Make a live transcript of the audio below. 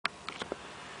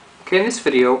Okay, in this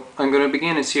video I'm going to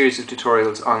begin a series of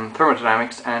tutorials on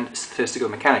thermodynamics and statistical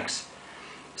mechanics.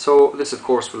 So this of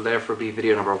course will therefore be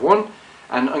video number 1,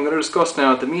 and I'm going to discuss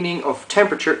now the meaning of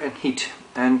temperature and heat.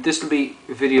 And this will be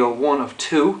video 1 of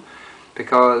 2,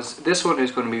 because this one is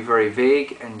going to be very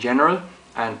vague and general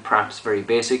and perhaps very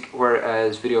basic,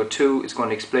 whereas video 2 is going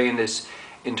to explain this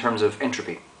in terms of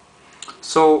entropy.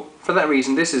 So for that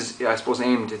reason this is, I suppose,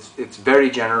 aimed, it's very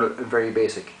general and very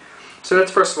basic. So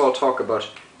let's first of all talk about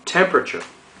temperature.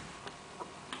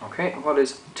 Okay, what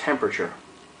is temperature?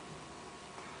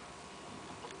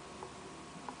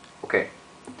 Okay,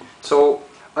 so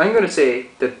I'm going to say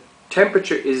that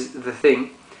temperature is the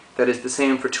thing that is the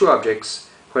same for two objects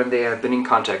when they have been in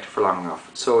contact for long enough.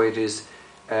 So it is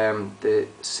the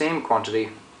same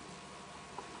quantity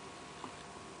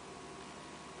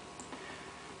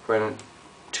when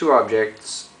two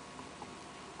objects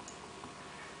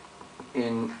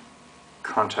in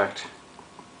contact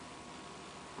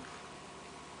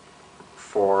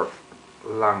for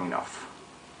long enough.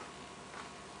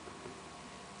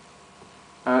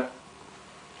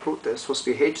 There's supposed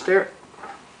to be H there.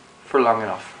 For long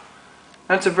enough.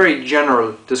 That's a very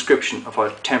general description of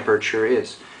what temperature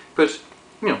is, but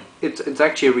you know, it's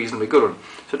actually a reasonably good one.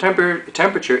 So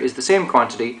temperature is the same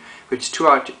quantity which two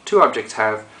objects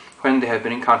have when they have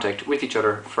been in contact with each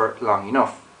other for long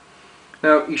enough.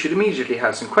 Now you should immediately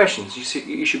have some questions.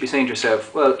 You should be saying to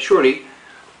yourself, well, surely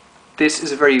this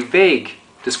is a very vague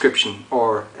description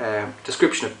or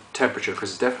description of temperature, because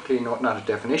it's definitely not a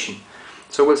definition.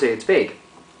 So we'll say it's vague.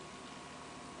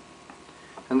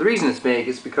 And the reason it's vague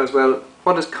is because, well,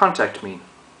 what does contact mean?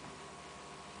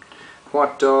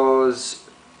 What does,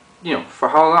 for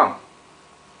how long?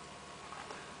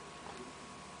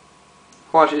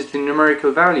 What is the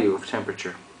numerical value of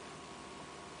temperature?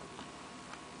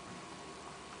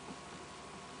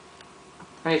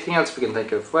 Anything else we can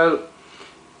think of? Well,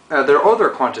 there are other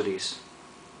quantities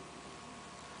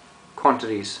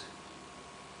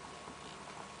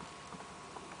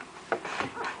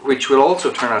which will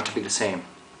also turn out to be the same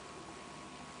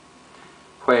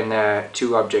when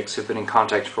two objects have been in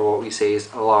contact for what we say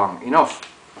is long enough.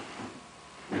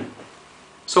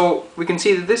 So we can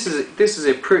see that this is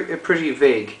a pretty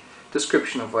vague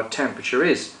description of what temperature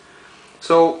is.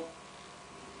 So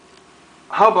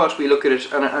how about we look at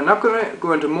it, and I'm not going to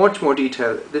go into much more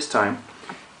detail this time,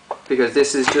 because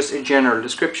this is just a general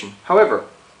description. However,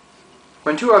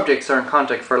 when two objects are in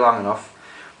contact for long enough,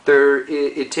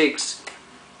 it takes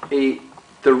the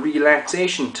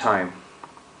relaxation time.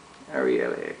 After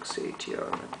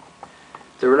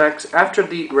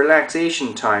the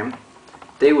relaxation time,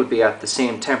 they would be at the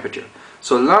same temperature.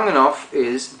 So long enough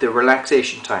is the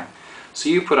relaxation time. So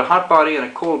you put a hot body and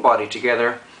a cold body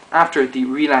together. After the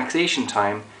relaxation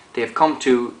time, they have come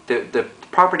to the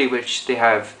property which they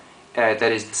have that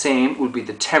is the same would be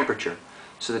the temperature.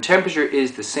 So the temperature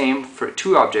is the same for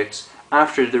two objects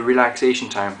after the relaxation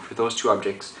time for those two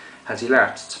objects has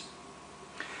elapsed.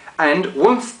 And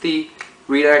once the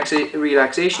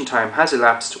relaxation time has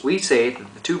elapsed, we say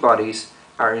that the two bodies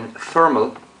are in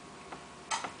thermal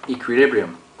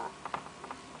equilibrium.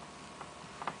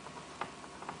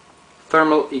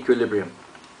 Thermal equilibrium.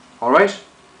 Alright?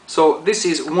 So this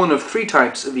is one of three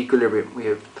types of equilibrium. We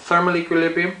have thermal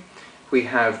equilibrium, we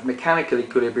have mechanical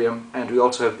equilibrium, and we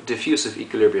also have diffusive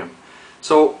equilibrium.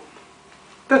 So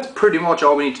that's pretty much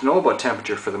all we need to know about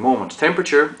temperature for the moment.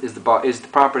 Temperature is the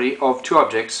property of two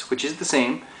objects which is the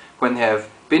same when they have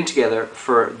been together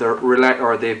for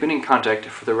they've been in contact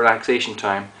for the relaxation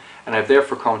time, and have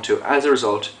therefore come to, as a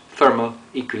result, thermal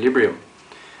equilibrium.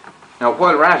 Now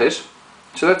while we're at it,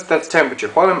 so that's temperature.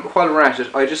 While we're at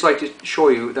it, I'd just like to show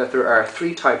you that there are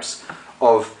three types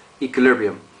of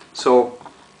equilibrium. So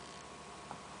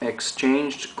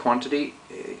exchanged quantity,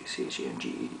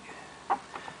 A-C-H-E-N-G-E-D.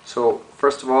 So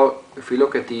first of all, if we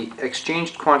look at the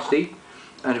exchanged quantity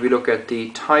and we look at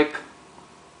the type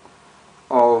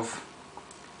of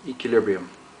equilibrium.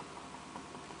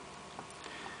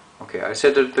 Okay, I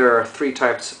said that there are three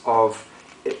types of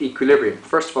equilibrium.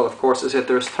 First of all, of course, I said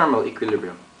there's thermal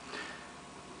equilibrium.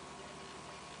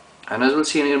 And as we'll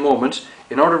see in a moment,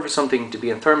 in order for something to be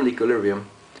in thermal equilibrium,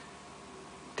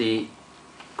 the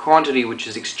quantity which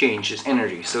is exchanged is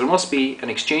energy. So there must be an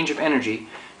exchange of energy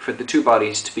for the two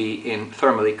bodies to be in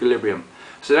thermal equilibrium.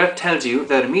 So that tells you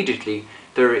that immediately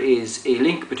there is a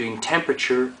link between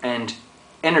temperature and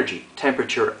energy.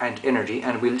 Temperature and energy,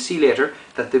 and we'll see later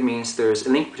that means there's a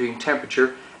link between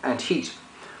temperature and heat.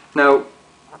 Now,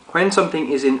 when something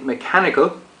is in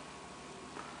mechanical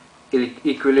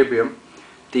equilibrium,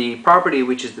 the property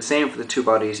which is the same for the two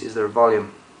bodies is their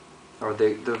volume, or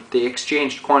the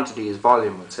exchanged quantity is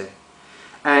volume, we'll say.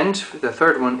 And the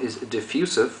third one is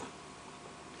diffusive.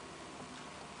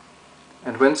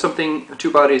 And when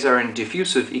two bodies are in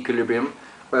diffusive equilibrium,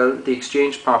 well, the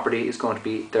exchange property is going to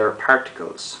be their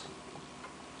particles,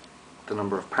 the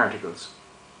number of particles.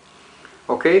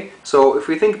 Okay, so if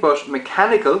we think about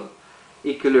mechanical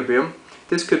equilibrium,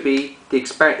 this could be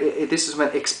this is when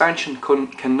expansion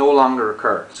can no longer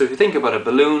occur. So if you think about a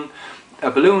balloon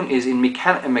is in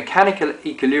a mechanical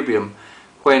equilibrium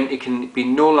when it can be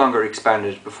no longer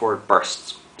expanded before it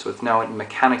bursts. So it's now in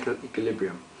mechanical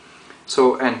equilibrium.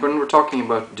 So, and when we're talking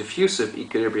about diffusive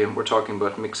equilibrium, we're talking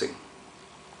about mixing.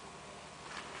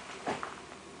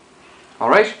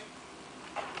 Alright?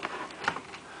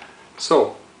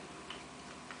 So,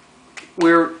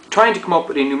 we're trying to come up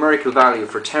with a numerical value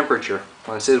for temperature.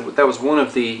 Well, I said that was one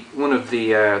of the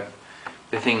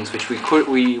things which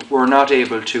we were not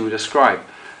able to describe.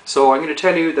 So I'm going to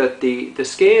tell you that the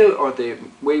scale, or the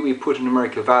way we put a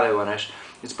numerical value on it,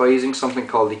 is by using something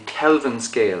called the Kelvin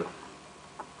scale.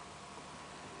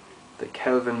 The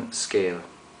Kelvin scale.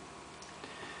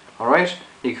 Alright?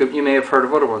 You may have heard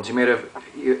of other ones. You may have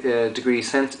degrees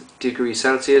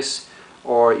Celsius,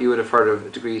 or you would have heard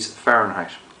of degrees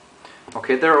Fahrenheit.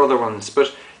 Okay, there are other ones,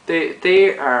 but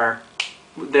they're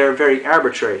very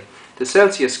arbitrary. The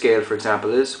Celsius scale, for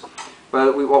example, is,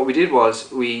 well, what we did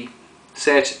was we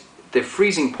set the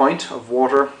freezing point of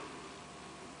water,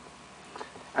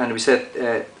 and we set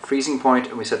freezing point,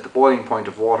 and we set the boiling point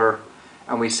of water,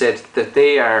 and we said that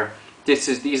these are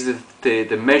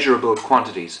the measurable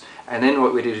quantities. And then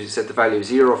what we did is we set the value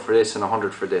 0 for this and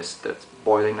 100 for this. That's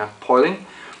boiling, not boiling,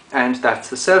 and that's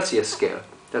the Celsius scale.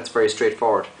 That's very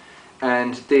straightforward.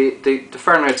 And the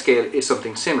Fahrenheit scale is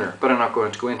something similar, but I'm not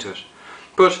going to go into it.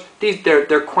 But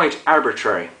they're quite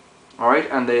arbitrary, all right.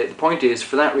 And the point is,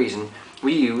 for that reason,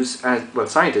 we use,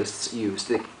 scientists use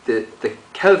the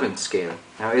Kelvin scale.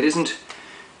 Now, it isn't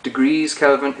degrees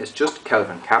Kelvin; it's just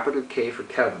Kelvin, capital K for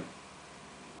Kelvin.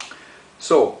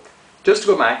 So, just to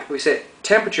go back, we said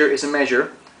temperature is a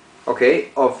measure, okay,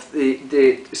 of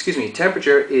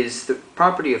temperature is the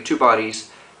property of two bodies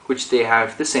which they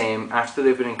have the same after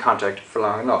they've been in contact for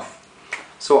long enough.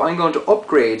 So I'm going to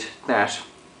upgrade that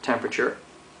temperature,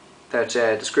 that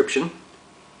description,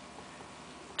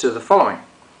 to the following.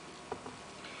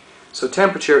 So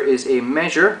temperature is a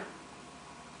measure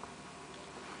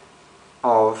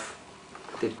of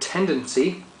the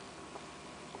tendency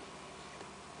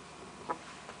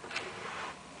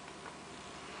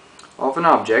of an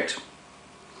object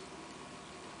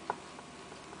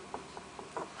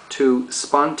to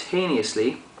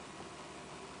spontaneously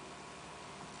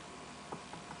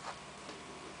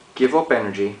give up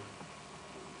energy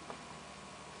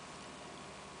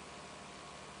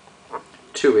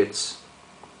to its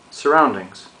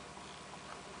surroundings.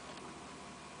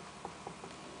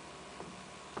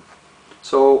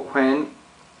 So when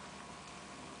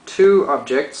two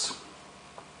objects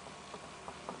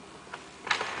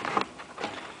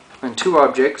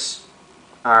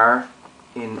are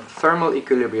in thermal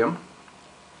equilibrium,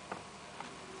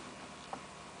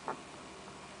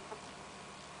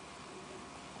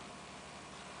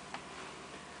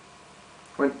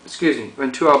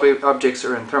 when two objects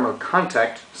are in thermal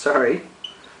contact,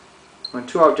 when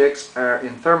two objects are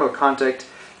in thermal contact,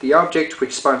 the object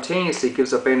which spontaneously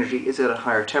gives up energy is at a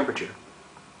higher temperature.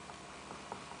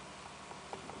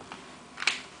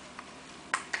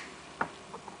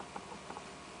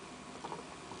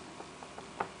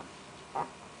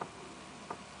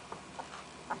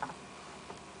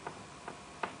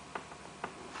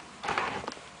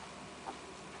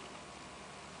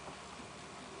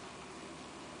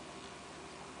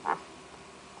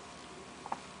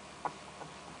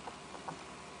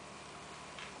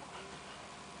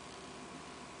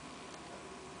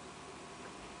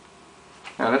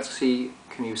 Now let's see,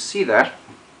 can you see that?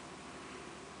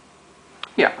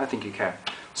 Yeah, I think you can.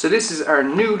 So this is our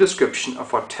new description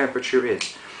of what temperature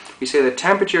is. We say that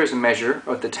temperature is a measure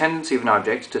of the tendency of an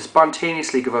object to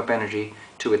spontaneously give up energy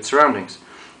to its surroundings.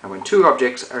 And when two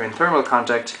objects are in thermal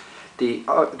contact, the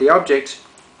object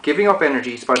giving up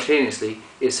energy spontaneously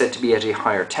is said to be at a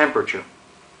higher temperature.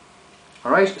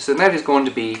 Alright, so that is going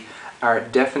to be our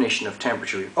definition of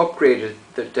temperature. We've upgraded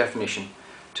the definition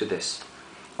to this.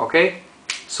 Okay?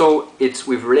 So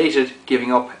we've related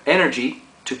giving up energy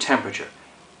to temperature.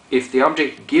 If the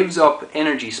object gives up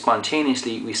energy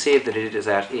spontaneously, we say that it is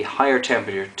at a higher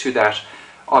temperature to that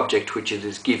object which it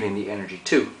is giving the energy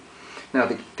to. Now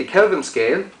the Kelvin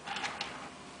scale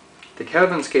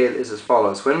is as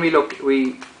follows. When we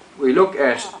look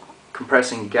at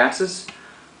compressing gases,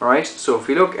 alright, so if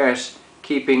we look at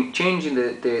changing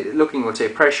looking, let's say,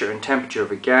 pressure and temperature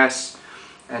of a gas,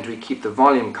 and we keep the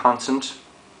volume constant,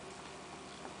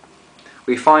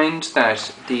 we find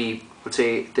that the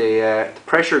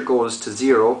pressure goes to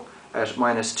 0 at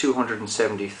minus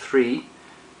 273.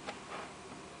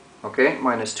 Okay,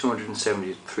 minus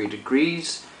 273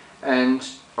 degrees, and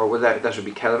that would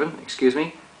be Kelvin, excuse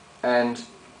me. And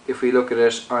if we look at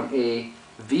it on a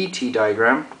VT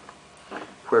diagram,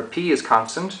 where P is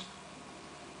constant,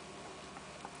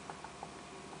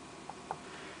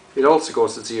 it also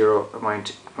goes to 0 at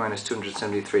minus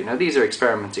 273. Now these are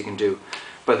experiments you can do,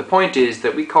 but the point is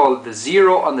that we call the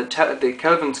 0 on the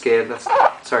Kelvin scale.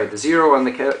 The 0 on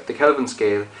the Kelvin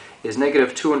scale is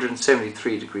negative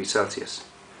 273 degrees Celsius.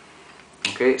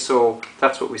 Okay, so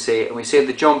that's what we say, and we say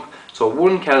the jump. So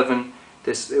 1 Kelvin.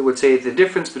 It would say the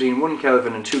difference between 1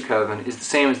 Kelvin and 2 Kelvin is the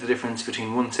same as the difference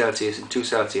between 1 Celsius and 2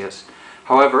 Celsius.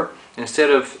 However,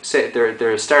 instead of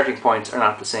their starting points are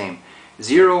not the same.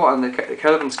 0 on the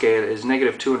Kelvin scale is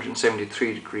negative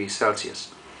 273 degrees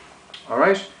Celsius.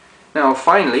 Alright, now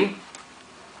finally,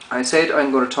 I said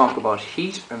I'm going to talk about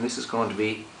heat, and this is going to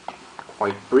be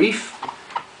quite brief.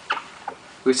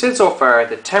 We've said so far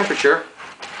that temperature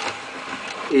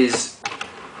is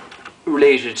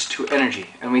related to energy,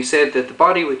 and we said that the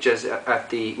body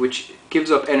which gives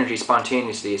up energy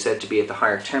spontaneously is said to be at the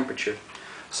higher temperature.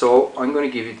 So I'm going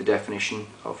to give you the definition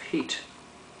of heat.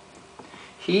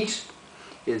 Heat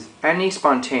is any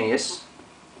spontaneous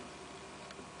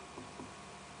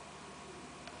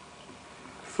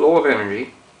flow of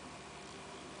energy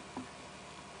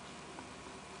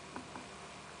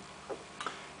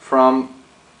from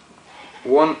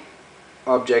one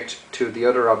object to the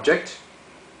other object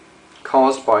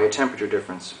caused by a temperature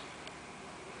difference.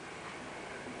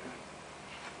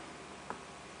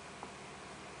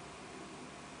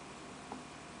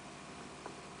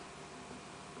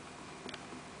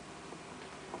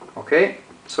 Okay,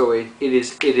 so it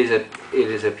is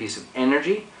a piece of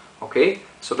energy. Okay,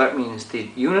 so that means the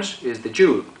unit is the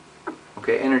joule.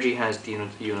 Okay, energy has the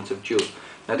units of joule.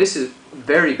 Now this is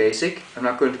very basic. I'm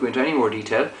not going to go into any more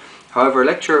detail. However,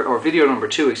 video number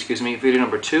 2,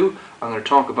 I'm going to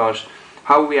talk about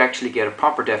how we actually get a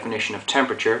proper definition of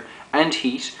temperature and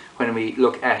heat when we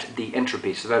look at the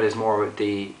entropy. So that is more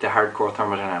the hardcore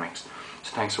thermodynamics.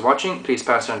 So thanks for watching. Please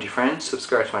pass it on to your friends,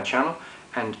 subscribe to my channel,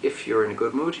 and if you're in a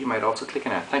good mood, you might also click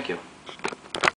on it. Thank you.